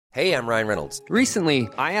Hey, I'm Ryan Reynolds. Recently,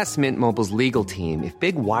 I asked Mint Mobile's legal team if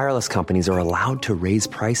big wireless companies are allowed to raise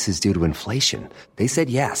prices due to inflation. They said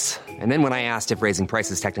yes. And then when I asked if raising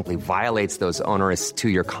prices technically violates those onerous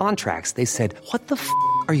two-year contracts, they said, "What the f***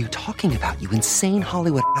 are you talking about, you insane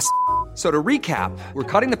Hollywood ass?" So to recap, we're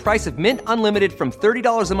cutting the price of Mint Unlimited from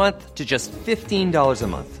 $30 a month to just $15 a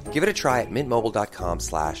month. Give it a try at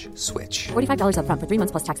mintmobile.com/switch. $45 up front for 3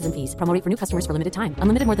 months plus taxes and fees. Promo rate for new customers for limited time.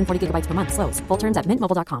 Unlimited more than 40 gigabytes per month. Slows full terms at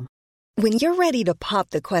mintmobile.com. When you're ready to pop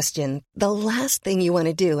the question, the last thing you want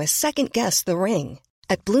to do is second-guess the ring.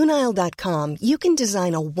 At BlueNile.com, you can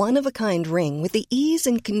design a one-of-a-kind ring with the ease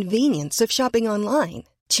and convenience of shopping online.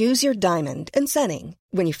 Choose your diamond and setting.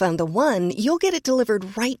 When you find the one, you'll get it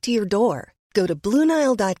delivered right to your door. Go to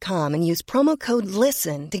BlueNile.com and use promo code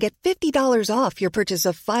LISTEN to get $50 off your purchase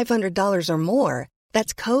of $500 or more.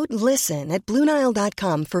 That's code LISTEN at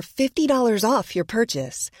BlueNile.com for $50 off your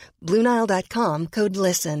purchase. BlueNile.com, code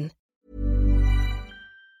LISTEN.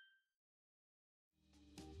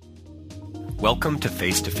 Welcome to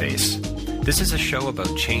Face to Face. This is a show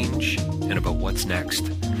about change and about what's next.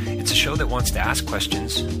 It's a show that wants to ask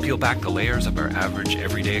questions, peel back the layers of our average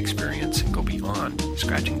everyday experience, and go beyond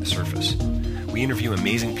scratching the surface. We interview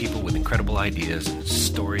amazing people with incredible ideas and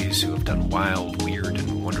stories who have done wild, weird,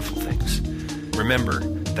 and wonderful things. Remember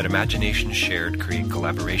that imagination shared creates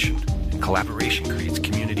collaboration, and collaboration creates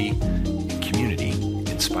community, and community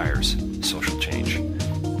inspires social change.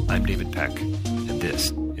 I'm David Peck, and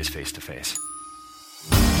this is Face to Face.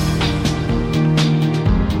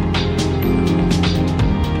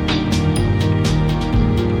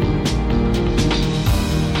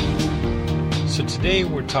 So today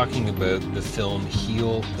we're talking about the film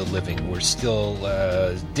Heal the Living. We're still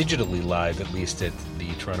digitally live, at least at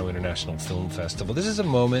the Toronto International Film Festival. This is a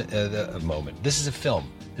moment. This is a film.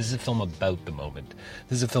 This is a film about the moment.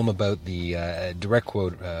 This is a film about the direct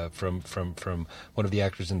quote from one of the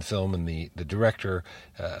actors in the film and the director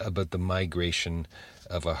about the migration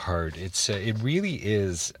of a heart. It really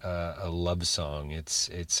is a love song. It's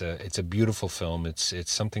a beautiful film. It's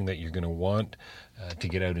something that you're going to want to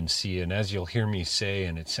get out and see. And as you'll hear me say,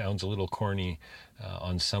 and it sounds a little corny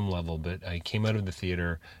on some level, but I came out of the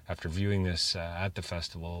theater after viewing this at the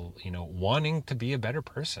festival, wanting to be a better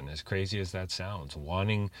person, as crazy as that sounds,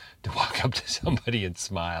 wanting to walk up to somebody and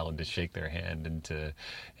smile and to shake their hand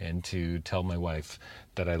and to tell my wife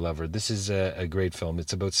that I love her. This is a great film.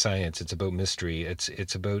 It's about science. It's about mystery.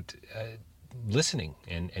 It's about listening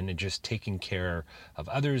and just taking care of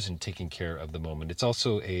others and taking care of the moment. It's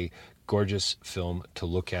also a gorgeous film to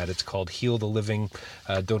look at. It's called Heal the Living.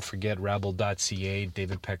 Don't forget rabble.ca,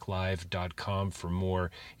 davidpecklive.com for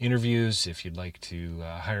more interviews if you'd like to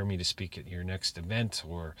hire me to speak at your next event,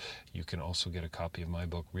 or you can also get a copy of my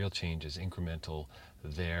book, Real Change is Incremental,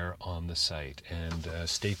 there on the site. And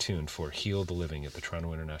stay tuned for Heal the Living at the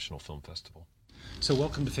Toronto International Film Festival. So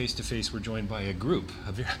welcome to Face to Face. We're joined by a group,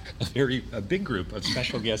 a big group of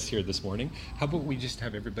special guests here this morning. How about we just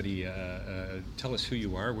have everybody tell us who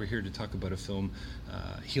you are. We're here to talk about a film,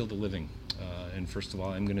 Heal the Living. And first of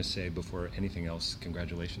all, I'm going to say before anything else,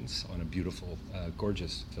 congratulations on a beautiful,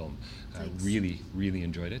 gorgeous film. I really, really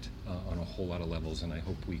enjoyed it on a whole lot of levels, and I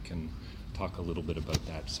hope we can talk a little bit about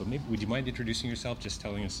that. So maybe, would you mind introducing yourself, just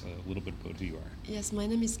telling us a little bit about who you are? Yes, my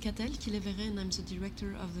name is Catel Kilevere, and I'm the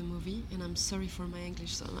director of the movie, and I'm sorry for my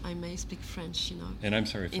English, so I may speak French, And I'm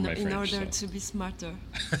sorry for my French. In order to be smarter.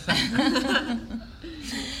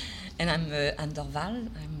 And I'm Anne Dorval.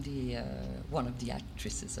 I'm the one of the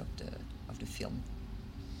actresses of the film.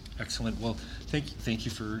 Excellent. Well, thank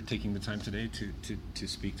you for taking the time today to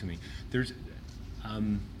speak to me. There's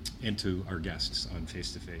and to our guests on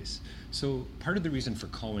Face to Face. So part of the reason for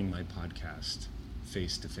calling my podcast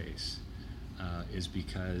Face to Face is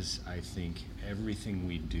because I think everything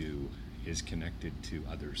we do is connected to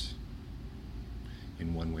others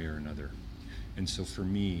in one way or another. And so for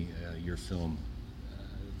me, your film,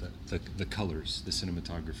 the colors, the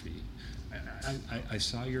cinematography, I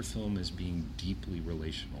saw your film as being deeply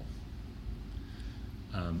relational.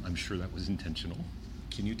 I'm sure that was intentional.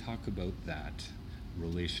 Can you talk about that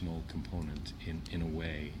relational component in a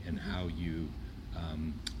way, and how you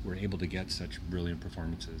were able to get such brilliant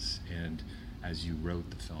performances, and as you wrote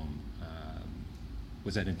the film,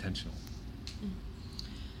 was that intentional?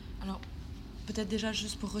 Alors, peut-être déjà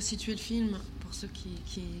juste pour resituer le film, pour ceux qui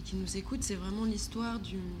nous écoutent, c'est vraiment l'histoire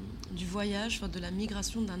du voyage, enfin de la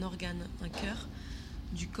migration d'un organe, un cœur,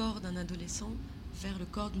 du corps d'un adolescent vers le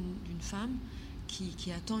corps d'une femme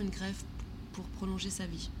qui attend une greffe pour prolonger sa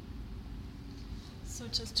vie. So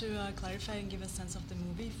just to clarify and give a sense of the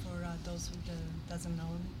movie for those who doesn't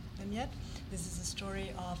know vignette. This is a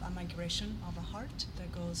story of a migration of a heart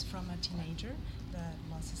that goes from a teenager that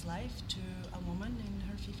lost his life to a woman in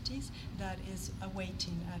her 50s that is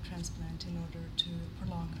awaiting a transplant in order to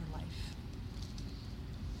prolong her life.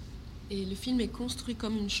 Et le film est construit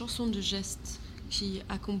comme une chanson de gestes qui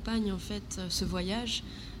accompagne en fait ce voyage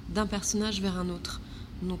d'un personnage vers un autre.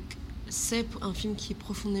 Donc c'est un film qui est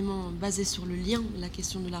profondément basé sur le lien, la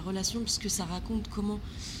question de la relation, puisque ça raconte comment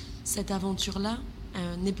cette aventure-là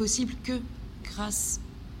n'est possible que grâce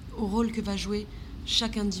au rôle que va jouer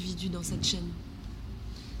chaque individu dans cette chaîne.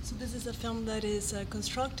 So this is a film that is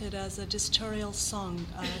constructed as a gestorial song,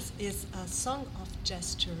 is a song of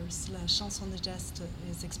gestures. La chanson de geste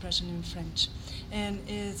is expression in French, and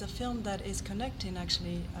is a film that is connecting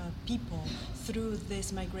actually people through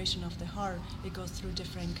this migration of the heart. It goes through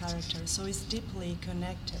different characters, so it's deeply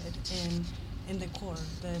connected in the core.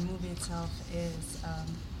 The movie itself is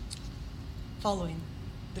following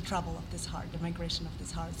the travel of this heart, the migration of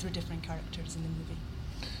this heart through different characters in the movie.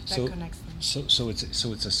 That connects them. So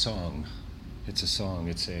it's a song. It's a song.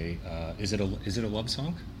 It's a is it a love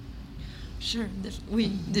song? Sure,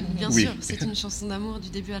 oui, bien sûr, c'est une chanson d'amour du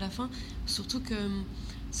début à la fin. Surtout que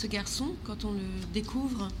ce garçon, quand on le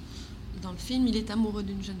découvre dans le film, il est amoureux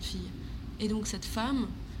d'une jeune fille. Et donc cette femme,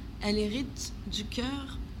 elle hérite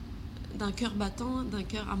d'un cœur battant, d'un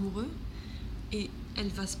cœur amoureux. Et elle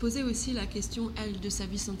va se poser aussi la question, elle, de sa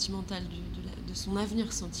vie sentimentale, de son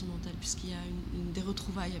avenir sentimental, puisqu'il y a des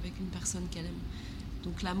retrouvailles avec une personne qu'elle aime.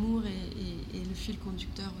 Donc l'amour est le fil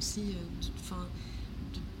conducteur aussi,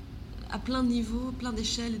 à plein de niveaux, plein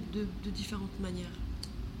d'échelles, de différentes manières.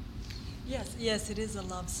 Yes, it is a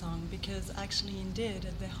love song, because actually indeed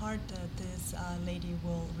the heart that this lady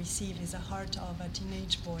will receive is a heart of a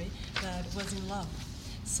teenage boy that was in love.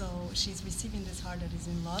 So she's receiving this heart that is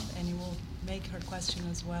in love, and it will make her question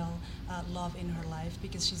as well love in her life,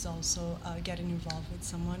 because she's also getting involved with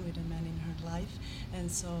someone, with a man in her life.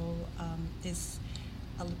 And so it's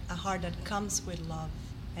a heart that comes with love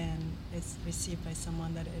and is received by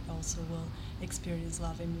someone that it also will experience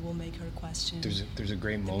love and will make her question. There's a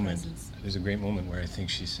great moment. Presence. There's a great moment where I think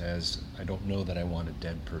she says, "I don't know that I want a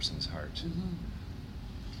dead person's heart." Mm-hmm.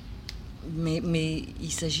 Mais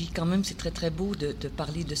il s'agit quand même, c'est très très beau de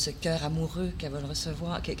parler de ce cœur amoureux qu'elle va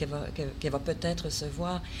recevoir, qu'elle va peut-être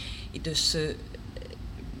recevoir, et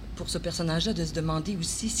pour ce personnage-là, de se demander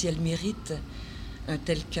aussi si elle mérite un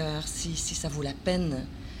tel cœur, si ça vaut la peine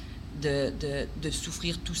de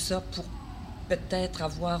souffrir tout ça pour peut-être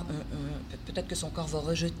avoir peut-être que son corps va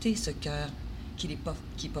rejeter ce cœur qui n'est pas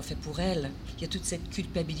fait pour elle. Il y a toute cette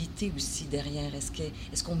culpabilité aussi derrière.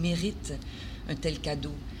 Est-ce qu'on mérite un tel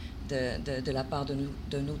cadeau de la part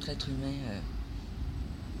d'un autre être humain?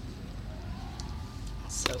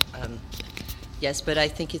 So, yes, but I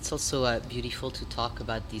think it's also beautiful to talk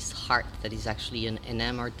about this heart that is actually an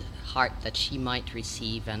enamored heart that she might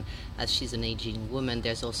receive. And as she's an aging woman,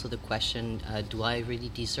 there's also the question, do I really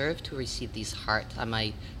deserve to receive this heart? Am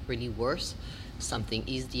I really worth something?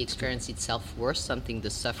 Is the experience itself worth something? The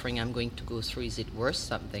suffering I'm going to go through, is it worth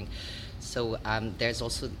something? So there's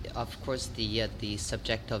also, of course, the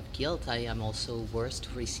subject of guilt. I am also worth to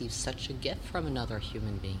receive such a gift from another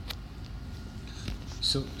human being.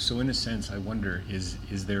 So in a sense, I wonder,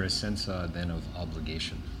 is there a sense then of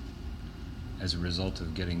obligation as a result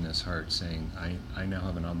of getting this heart, saying, I now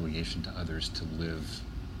have an obligation to others to live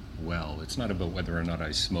well. It's not about whether or not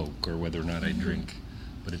I smoke or whether or not I drink,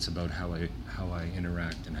 but it's about how I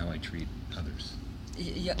interact and how I treat others.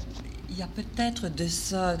 Il y a peut-être de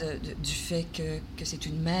ça, du fait que c'est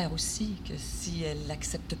une mère aussi, que si elle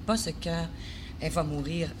n'accepte pas ce cœur, elle va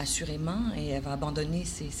mourir assurément et elle va abandonner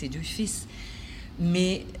ses deux fils.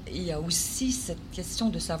 Mais il y a aussi cette question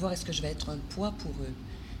de savoir, est-ce que je vais être un poids pour eux?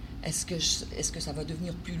 Est-ce que ça va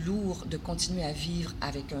devenir plus lourd de continuer à vivre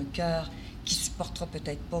avec un cœur qui supportera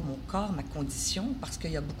peut-être pas mon corps, ma condition, parce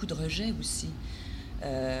qu'il y a beaucoup de rejet aussi.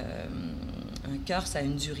 Un cœur, ça a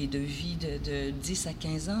une durée de vie de 10 à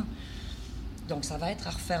 15 ans. Donc, ça va être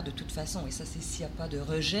à refaire de toute façon. Et ça, c'est s'il n'y a pas de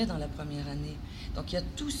rejet dans la première année. Donc, il y a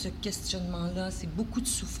tout ce questionnement-là. C'est beaucoup de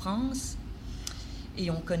souffrance. Et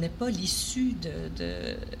on ne connaît pas l'issue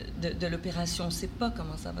de l'opération. On ne sait pas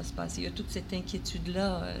comment ça va se passer. Il y a toute cette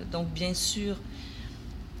inquiétude-là. Donc, bien sûr,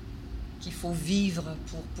 qu'il faut vivre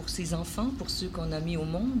pour ses enfants, pour ceux qu'on a mis au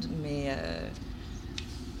monde. Mais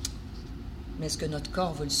est-ce que notre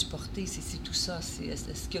corps va le supporter? C'est tout ça.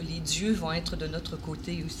 Est-ce que les dieux vont être de notre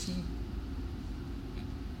côté aussi?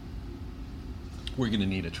 We're going to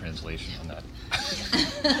need a translation on that.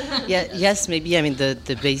 Yes, maybe. I mean,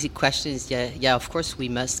 the basic question is, of course, we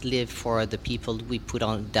must live for the people we put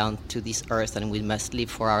on down to this earth, and we must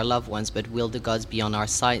live for our loved ones, but will the gods be on our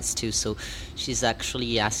sides too? So she's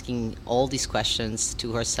actually asking all these questions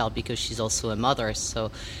to herself because she's also a mother.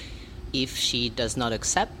 So if she does not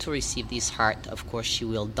accept to receive this heart, of course she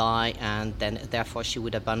will die, and then therefore she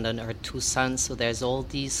would abandon her 2 sons. So there's all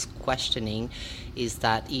this questioning, is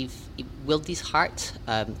that will this heart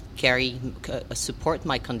support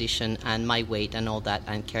my condition and my weight and all that,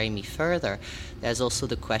 and carry me further? There's also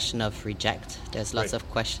the question of reject. There's lots of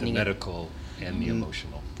questioning. The medical and the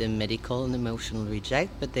emotional. The medical and emotional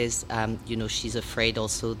reject, but there's, she's afraid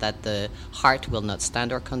also that the heart will not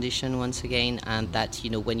stand her condition once again, and that,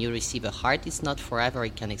 when you receive a heart, it's not forever.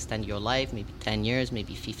 It can extend your life, maybe 10 years,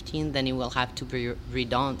 maybe 15, then it will have to be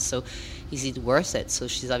redone. So is it worth it? So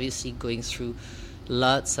she's obviously going through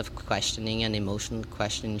lots of questioning and emotional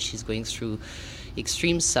questioning. She's going through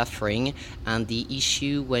extreme suffering, and the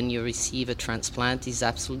issue when you receive a transplant is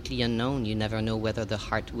absolutely unknown. You never know whether the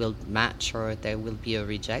heart will match or there will be a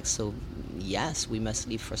reject. So yes, we must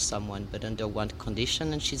live for someone, but under one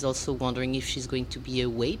condition. And she's also wondering if she's going to be a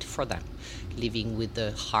weight for them, living with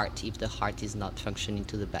the heart, if the heart is not functioning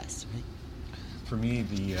to the best, right? For me,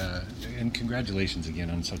 and congratulations again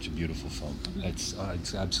on such a beautiful film. It's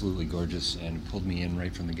absolutely gorgeous, and pulled me in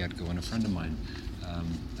right from the get-go. And a friend of mine,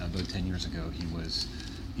 about 10 years ago,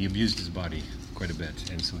 he abused his body quite a bit,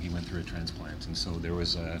 and so he went through a transplant. And so there were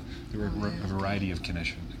a variety of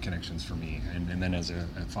connections for me. And then as a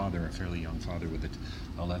father, a fairly young father with an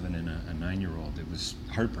 11 and a 9-year-old, it was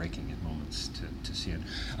heartbreaking at moments to see it.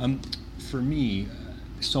 For me,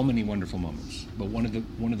 so many wonderful moments, but one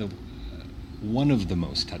of the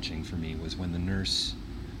most touching for me was when the nurse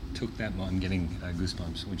took that mom, I'm getting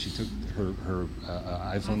goosebumps, when she took her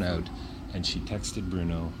iPhone out and she texted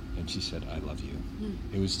Bruno and she said, "I love you."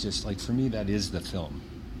 It was just like, for me, that is the film,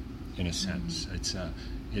 in a sense.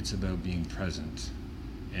 It's about being present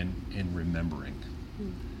and remembering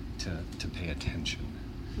to pay attention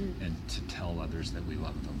and to tell others that we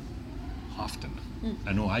love them often.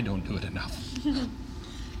 I know I don't do it enough.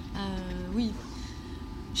 Oui.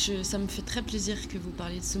 Ça me fait très plaisir que vous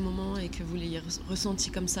parliez de ce moment et que vous l'ayez ressenti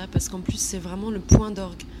comme ça, parce qu'en plus c'est vraiment le point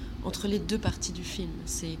d'orgue entre les deux parties du film.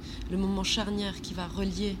 C'est le moment charnière qui va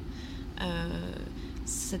relier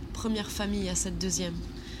cette première famille à cette deuxième.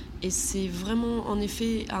 Et c'est vraiment, en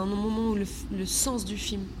effet, à un moment où le sens du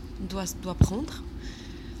film doit prendre,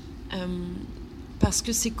 parce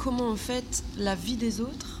que c'est comment en fait la vie des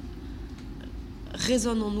autres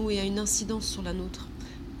résonne en nous et a une incidence sur la nôtre.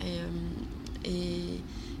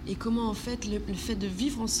 Et comment en fait le fait de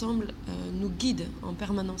vivre ensemble nous guide en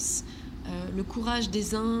permanence. Le courage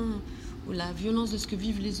des uns ou la violence de ce que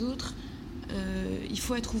vivent les autres, il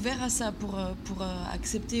faut être ouvert à ça pour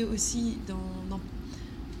accepter aussi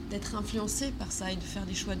d'être influencé par ça et de faire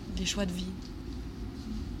des choix de vie.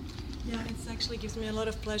 Yeah, it actually gives me a lot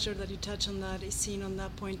of pleasure that you touch on that scene on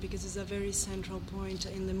that point, because it's a very central point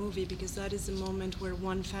in the movie, because that is the moment where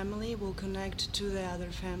one family will connect to the other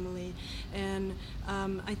family. And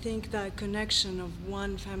I think that connection of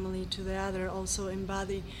one family to the other also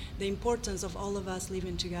embody the importance of all of us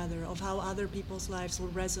living together, of how other people's lives will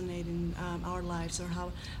resonate in our lives, or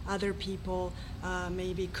how other people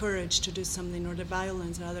maybe courage to do something, or the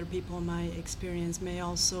violence that other people might experience may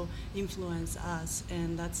also influence us.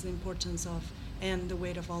 And that's the importance of and the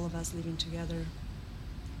weight of all of us living together.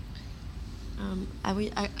 Ah oui,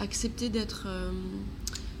 accepter d'être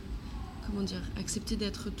accepter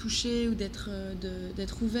d'être touché ou d'être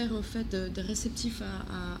ouvert en fait, de réceptif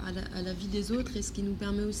à la vie des autres, et ce qui nous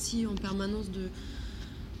permet aussi en permanence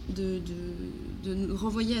de nous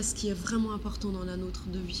renvoyer à ce qui est vraiment important dans la nôtre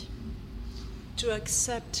de vie. To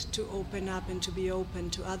accept, to open up, and to be open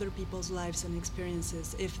to other people's lives and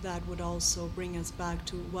experiences, if that would also bring us back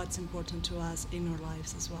to what's important to us in our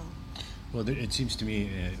lives as well. Well, it seems to me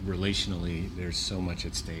relationally there's so much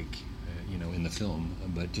at stake, in the film,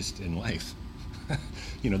 but just in life.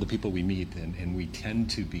 The people we meet, and we tend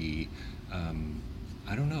to be,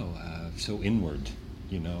 so inward,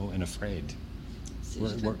 and afraid.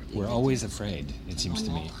 We're always afraid, it seems to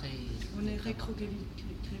me. On est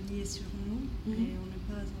recroquevillé sur nous, et on n'est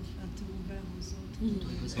pas ouvert aux autres.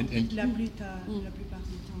 La plupart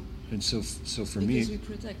du temps. And so for me,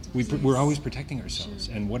 we're always protecting ourselves.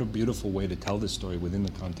 Sure. And what a beautiful way to tell this story within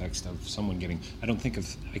the context of someone getting. I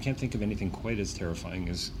can't think of anything quite as terrifying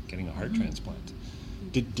as getting a heart transplant.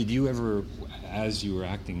 Did you ever, as you were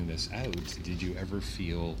acting this out, did you ever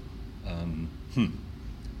feel,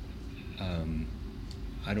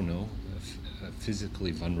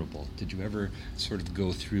 physically vulnerable. Did you ever sort of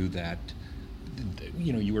go through that?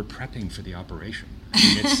 You know, you were prepping for the operation. I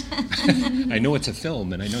mean, it's, I know it's a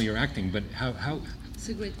film and I know you're acting, but how? It's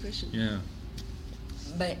a great question. Yeah.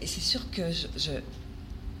 Ben, c'est sûr que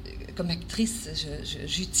comme actrice,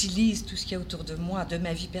 j'utilise tout ce qu'il y a autour de moi, de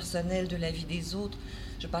ma vie personnelle, de la vie des autres.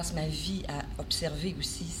 Je passe ma vie à observer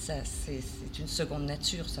aussi. Ça, c'est une seconde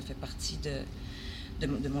nature. Ça fait partie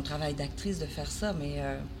de mon travail d'actrice de faire ça. Mais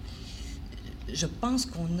je pense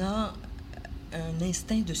qu'on a un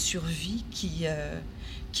instinct de survie qui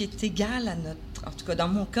est égal à notre... En tout cas, dans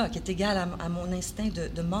mon cas, qui est égal à mon instinct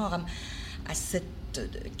de mort, à cette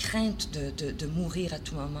crainte de mourir à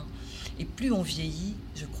tout moment. Et plus on vieillit,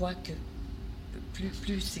 je crois que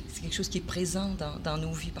plus c'est quelque chose qui est présent dans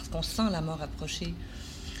nos vies, parce qu'on sent la mort approcher.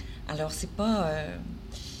 Alors, c'est pas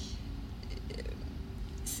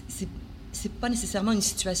nécessairement une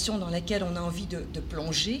situation dans laquelle on a envie de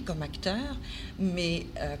plonger comme acteur, mais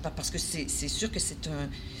parce que c'est sûr que c'est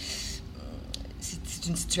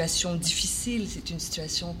une situation difficile, c'est une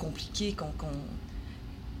situation compliquée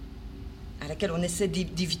à laquelle on essaie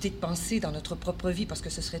d'éviter de penser dans notre propre vie parce que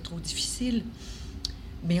ce serait trop difficile.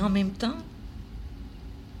 Mais en même temps,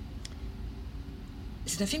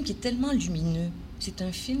 c'est un film qui est tellement lumineux. C'est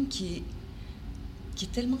un film qui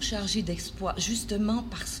est tellement chargé d'espoir, justement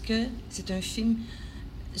parce que c'est un film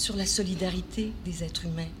sur la solidarité des êtres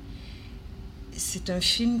humains. C'est un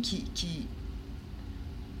film qui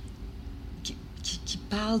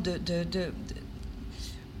parle de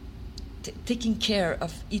taking care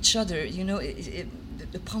of each other, you know,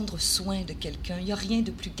 de prendre soin de quelqu'un. Il n'y a rien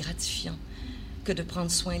de plus gratifiant que de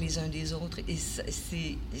prendre soin les uns des autres. Et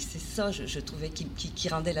c'est ça, je trouvais, qui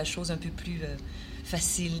rendait la chose un peu plus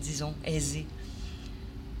facile, disons, aisée.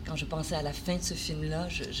 Quand je pensais à la fin de ce film-là,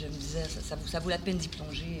 je me disais, ça vaut la peine d'y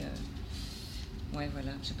plonger. Ouais,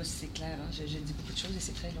 voilà. Je ne sais pas si c'est clair. Hein? J'ai dit beaucoup de choses et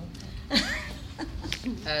c'est très long.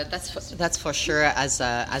 That's for sure. As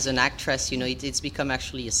an actress, you know, it's become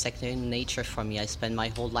actually a second nature for me. I spend my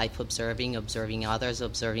whole life observing others,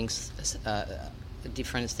 observing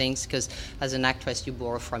different things. Because as an actress, you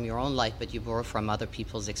borrow from your own life, but you borrow from other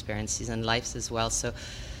people's experiences and lives as well. So,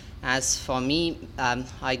 as for me,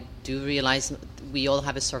 I do realize we all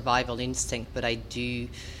have a survival instinct, but I do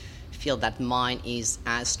feel that mine is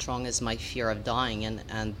as strong as my fear of dying,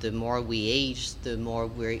 and the more we age, the more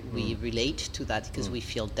we relate to that because we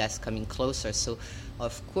feel death coming closer. So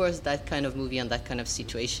of course that kind of movie and that kind of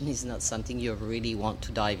situation is not something you really want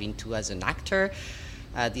to dive into as an actor.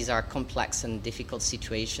 These are complex and difficult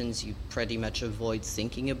situations. You pretty much avoid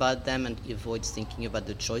thinking about them and you avoid thinking about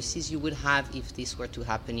the choices you would have if this were to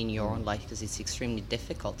happen in your own life because it's extremely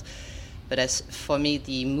difficult. But as for me,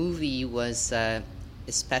 the movie was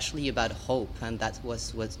especially about hope, and that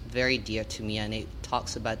was very dear to me, and it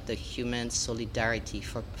talks about the human solidarity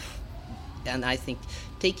and I think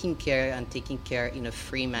taking care in a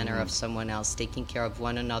free manner of someone else, taking care of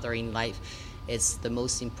one another in life is the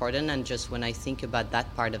most important. And just when I think about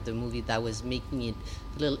that part of the movie, that was making it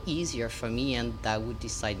a little easier for me, and that would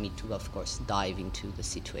decide me to, of course, dive into the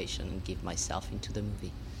situation and give myself into the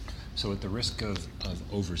movie. So at the risk of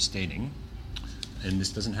overstating, and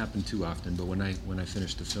this doesn't happen too often, but when I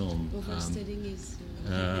finish the film, overstating is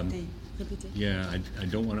répéter. Yeah, I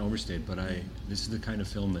don't want to overstate, but this is the kind of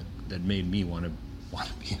film that made me want to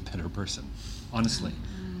be a better person. Honestly,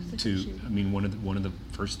 I mean, one of the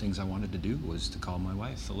first things I wanted to do was to call my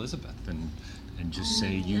wife Elizabeth and just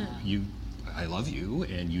say you. I love you,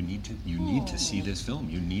 and you need to see this film.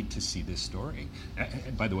 You need to see this story.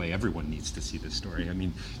 By the way, everyone needs to see this story. I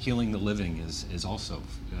mean, healing the living is also,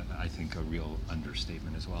 I think, a real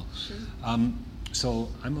understatement as well. Sure. So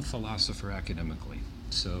I'm a philosopher academically,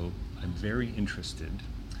 so I'm very interested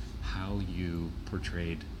how you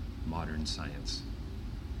portrayed modern science.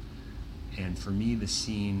 And for me, the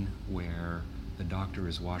scene where the doctor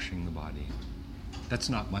is washing the body, that's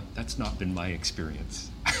not been my experience.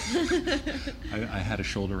 I had a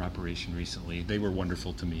shoulder operation recently. They were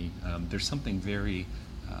wonderful to me. There's something very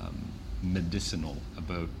medicinal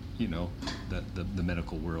about, you know, the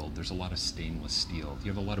medical world. There's a lot of stainless steel.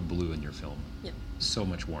 You have a lot of blue in your film. Yeah. So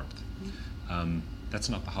much warmth. That's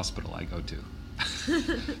not the hospital I go to.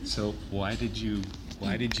 So why did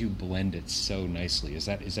you blend it so nicely? Is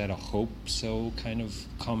that a hope so kind of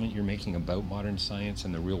comment you're making about modern science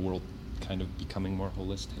and the real world kind of becoming more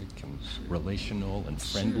holistic and relational and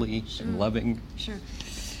friendly and loving? Sure.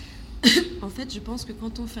 En fait, je pense que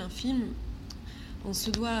quand on fait un film, on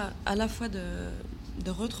se doit à la fois de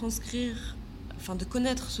retranscrire, enfin de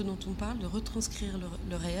connaître ce dont on parle, de retranscrire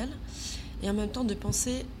le réel, et en même temps de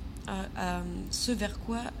penser à ce vers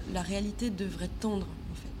quoi la réalité devrait tendre,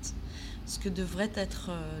 en fait. ce que devrait être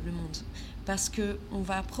le monde. Parce qu'on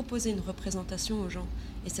va proposer une représentation aux gens,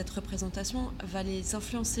 et cette représentation va les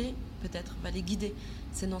influencer, peut-être, va les guider.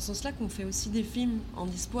 C'est dans ce sens-là qu'on fait aussi des films en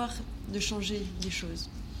espoir de changer les choses.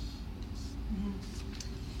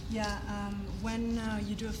 When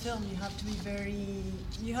you do a film, you have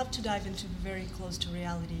to dive into very close to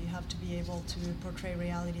reality. You have to be able to portray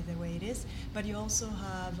reality the way it is, but you also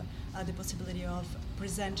have the possibility of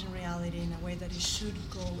presenting reality in a way that it should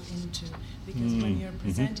go into. Because when you're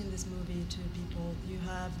presenting this movie to people, you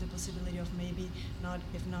have the possibility of maybe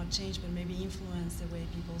if not change, but maybe influence the way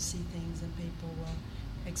people see things, and people will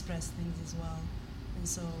express things as well. And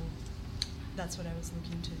so that's what I was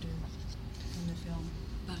looking to do in the film.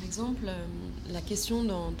 Par exemple, la question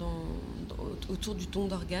autour du don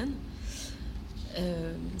d'organes,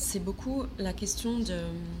 c'est beaucoup la question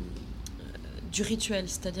du rituel.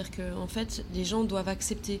 C'est-à-dire qu'en fait, les gens doivent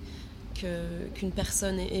accepter qu'une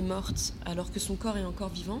personne est morte alors que son corps est encore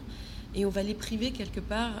vivant, et on va les priver quelque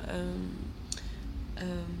part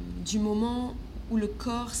du moment où le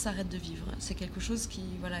corps s'arrête de vivre. C'est quelque chose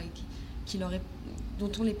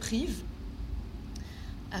dont on les prive.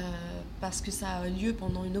 Parce que ça a lieu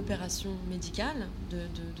pendant une opération médicale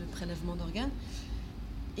de prélèvement d'organes.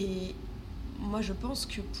 Et moi, je pense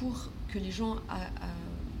que pour que les gens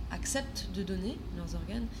acceptent de donner leurs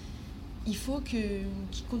organes, il faut qu'ils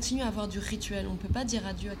continuent à avoir du rituel. On ne peut pas dire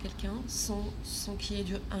adieu à quelqu'un sans qu'il y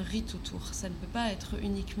ait un rite autour. Ça ne peut pas être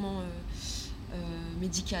uniquement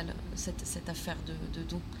médical, cette affaire de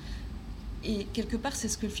don. Et quelque part, c'est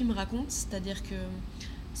ce que le film raconte, c'est-à-dire que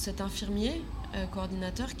cet infirmier,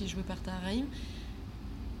 coordinateur, qui est joué par Tahar Rahim,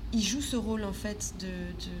 il joue ce rôle en fait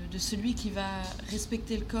de celui qui va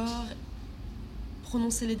respecter le corps,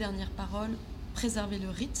 prononcer les dernières paroles, préserver le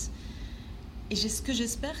rite. Et ce que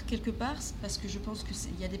j'espère quelque part, parce que je pense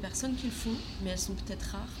qu'il y a des personnes qui le font, mais elles sont peut-être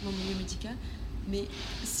rares dans le milieu médical, mais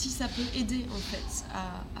si ça peut aider en fait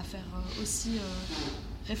à faire aussi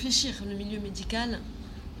réfléchir le milieu médical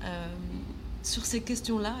sur ces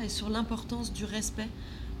questions-là et sur l'importance du respect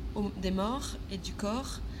des morts et du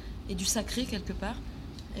corps et du sacré quelque part,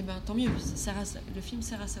 et ben tant mieux, le film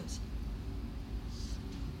sert à ça aussi.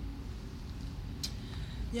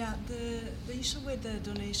 Yeah, the issue with the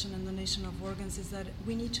donation of organs is that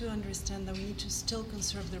we need to understand that we need to still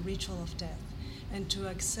conserve the ritual of death and to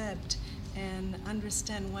accept and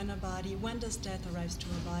understand when does death arrives to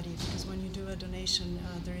a body, because when you do a donation,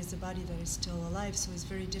 there is a body that is still alive, so it's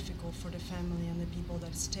very difficult for the family and the people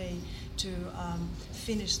that stay to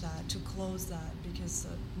finish that, to close that, because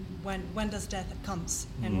when does death comes,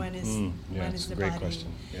 and when is the great body?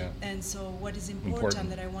 Question. Yeah. And so what is important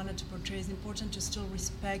that I wanted to portray is important to still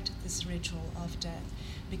respect this ritual of death,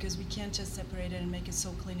 because we can't just separate it and make it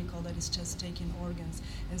so clinical that it's just taking organs.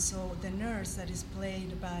 And so the nurse that is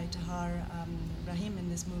played by Tahar Rahim in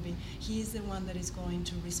this movie, he is the one that is going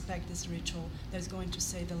to respect this ritual, that is going to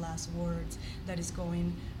say the last words, that is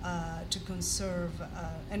going to conserve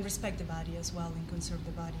and respect the body as well and conserve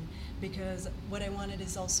the body. Because what I wanted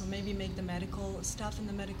is also maybe make the medical staff in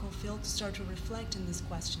the medical field to start to reflect in these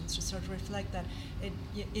questions, to start to reflect that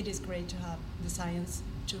it is great to have the science,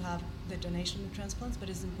 to have the donation of transplants, but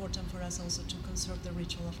it's important for us also to conserve the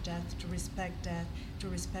ritual of death, to respect the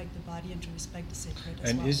body, and to respect the sacred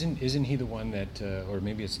as well. And isn't he the one that, or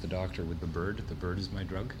maybe it's the doctor with the bird? The bird is my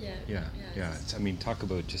drug. Yeah. It's, I mean, talk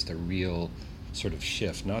about just a real sort of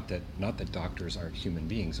shift. Not that doctors aren't human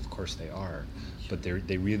beings. Of course they are, but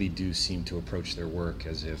they really do seem to approach their work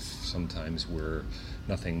as if sometimes we're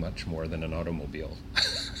nothing much more than an automobile.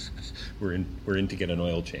 We're in to get an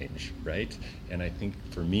oil change, right? And I think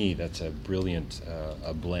for me that's a brilliant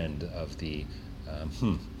a blend of the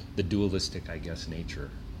dualistic, I guess,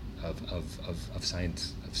 nature of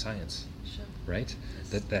science. Sure. Right?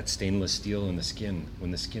 That stainless steel in the skin.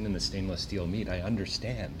 When the skin and the stainless steel meet, I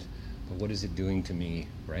understand. But what is it doing to me,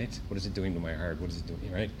 right? What is it doing to my heart? What is it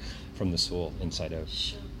doing, right? From the soul, inside out.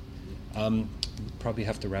 Sure. Probably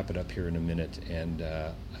have to wrap it up here in a minute, and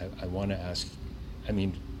I want to ask. I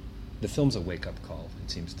mean, the film's a wake-up call, it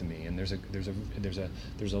seems to me, and there's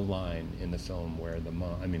a line in the film where the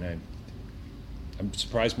mom. I mean, I'm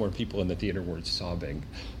surprised more people in the theater were sobbing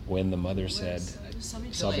when the mother said,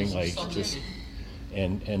 sobbing like just.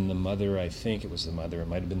 And the mother, I think it was the mother, it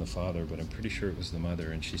might have been the father, but I'm pretty sure it was the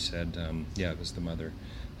mother, and she said, it was the mother.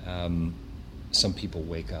 Some people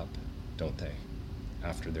wake up, don't they?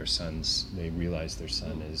 After they realize their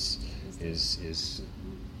son is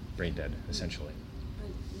brain dead, essentially.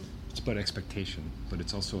 It's about expectation, but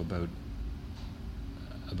it's also about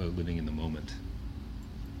living in the moment.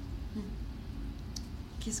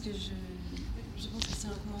 Qu'est-ce que Je pense que c'est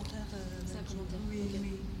un commentaire. C'est un commentaire. Oui, Okay.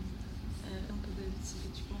 oui. Donc, ce que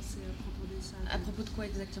tu pensais à propos de ça. À propos de quoi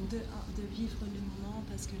exactement? De vivre le moment,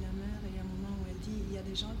 parce que la mère, il y a un moment où elle dit, il y a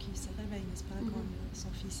des gens qui se réveillent, n'est-ce pas, quand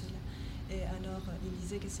son fils est là. Et alors, il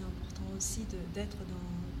disait que c'est important aussi d'être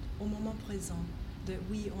au moment présent.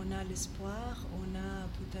 Oui, on a l'espoir, on a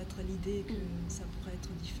peut-être l'idée que ça pourrait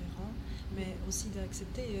être différent, mais aussi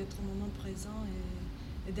d'accepter et être au moment présent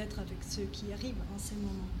et d'être avec ceux qui arrivent en ces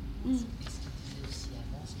moments. Et ce qu'il disait aussi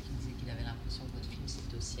avant, c'est qu'il disait qu'il avait l'impression que votre film,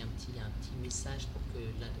 c'était aussi un petit message pour que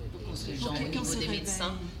les gens, au niveau des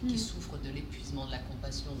médecins qui souffrent de l'épuisement de la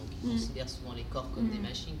compassion, donc ils considèrent souvent les corps comme des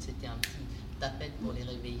machines, c'était un petit tapette pour les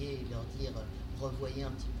réveiller et leur dire revoyez un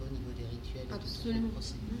petit peu au niveau des rituels et Absolument. de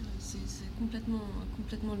cette procédure. C'est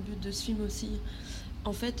complètement le but de ce film aussi.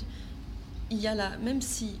 En fait, il y a même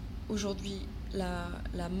si aujourd'hui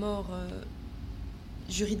la mort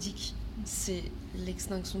juridique, c'est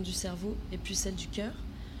l'extinction du cerveau et puis celle du cœur,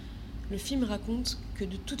 le film raconte que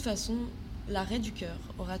de toute façon, l'arrêt du cœur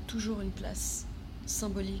aura toujours une place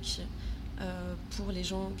symbolique pour les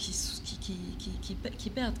gens qui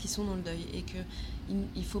perdent, qui sont dans le deuil, et qu'il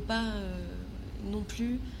ne faut pas non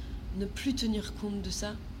plus ne plus tenir compte de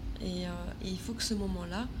ça, et il faut que ce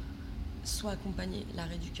moment-là soit accompagné,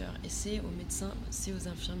 l'arrêt du cœur, et c'est aux médecins, c'est aux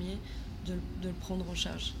infirmiers de le prendre en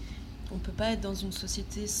charge. On ne peut pas être dans une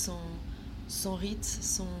société sans rite,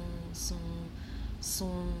 sans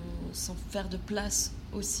faire de place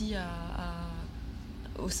aussi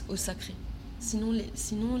au sacré.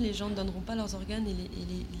 Sinon les gens ne donneront pas leurs organes, et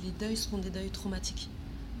les deuils seront des deuils traumatiques.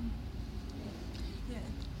 Yeah.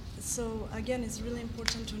 So again, it's really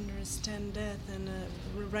important to understand death, and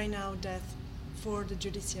right now death for the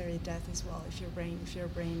judiciary, death as well, if you're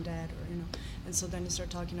brain dead, or and so then you start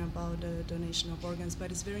talking about the donation of organs. But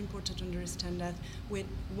it's very important to understand that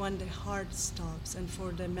when the heart stops, and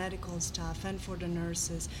for the medical staff and for the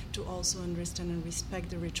nurses to also understand and respect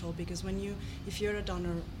the ritual, because if you're a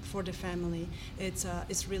donor for the family, it's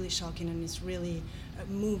really shocking, and it's really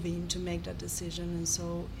moving to make that decision. And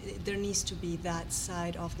so there needs to be that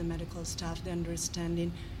side of the medical staff, the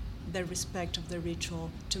understanding, the respect of the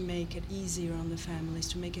ritual, to make it easier on the families,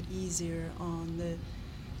 to make it easier on the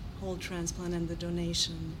whole transplant and the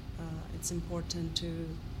donation. It's important to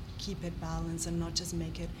keep it balanced and not just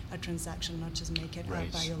make it a transaction, not just make it a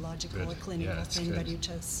biological or clinical thing that you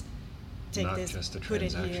just take not this, just a put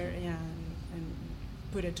it here, and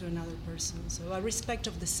put it to another person. So a respect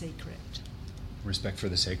of the sacred. Respect for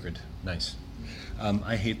the sacred. Nice.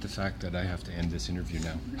 I hate the fact that I have to end this interview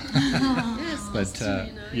now. Yes, but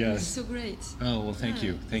it's so great. Oh well, thank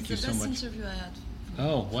you so much. It's the best interview I had.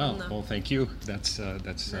 Oh wow! Well, thank you. That's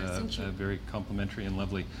very complimentary and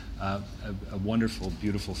lovely. A wonderful,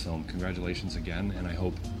 beautiful film. Congratulations again, and I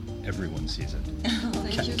hope everyone sees it.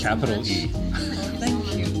 Thank you Capital so much. E.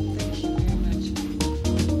 Thank you very much.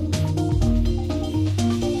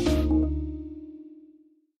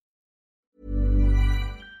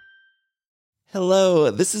 Hello,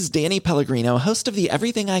 this is Danny Pellegrino, host of the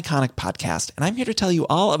Everything Iconic podcast, and I'm here to tell you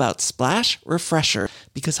all about Splash Refresher,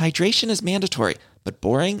 because hydration is mandatory, but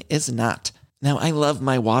boring is not. Now, I love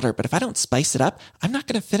my water, but if I don't spice it up, I'm not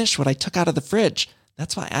going to finish what I took out of the fridge.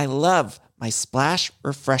 That's why I love my Splash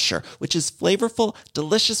Refresher, which is flavorful,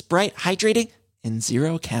 delicious, bright, hydrating, and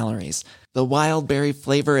 0 calories. The wild berry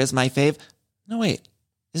flavor is my fave. No, wait,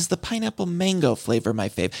 is the pineapple mango flavor my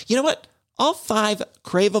fave? You know what? All 5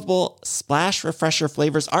 craveable Splash Refresher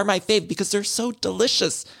flavors are my fave because they're so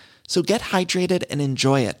delicious. So get hydrated and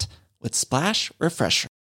enjoy it with Splash Refresher.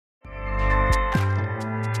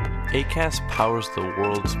 Acast powers the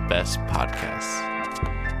world's best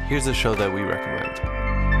podcasts. Here's a show that we recommend.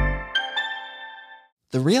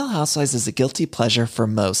 The Real Housewives is a guilty pleasure for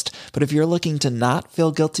most, but if you're looking to not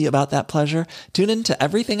feel guilty about that pleasure, tune in to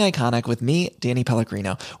Everything Iconic with me, Danny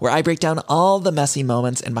Pellegrino, where I break down all the messy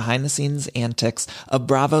moments and behind-the-scenes antics of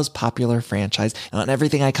Bravo's popular franchise. And on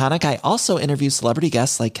Everything Iconic, I also interview celebrity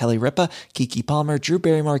guests like Kelly Ripa, Keke Palmer, Drew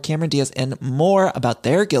Barrymore, Cameron Diaz, and more about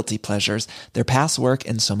their guilty pleasures, their past work,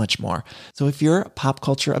 and so much more. So if you're pop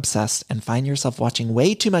culture obsessed and find yourself watching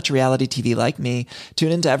way too much reality TV like me,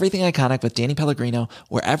 tune in to Everything Iconic with Danny Pellegrino,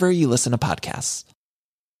 wherever you listen to podcasts.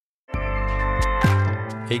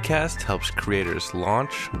 Acast helps creators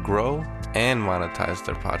launch, grow, and monetize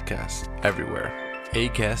their podcasts everywhere.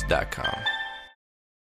 Acast.com.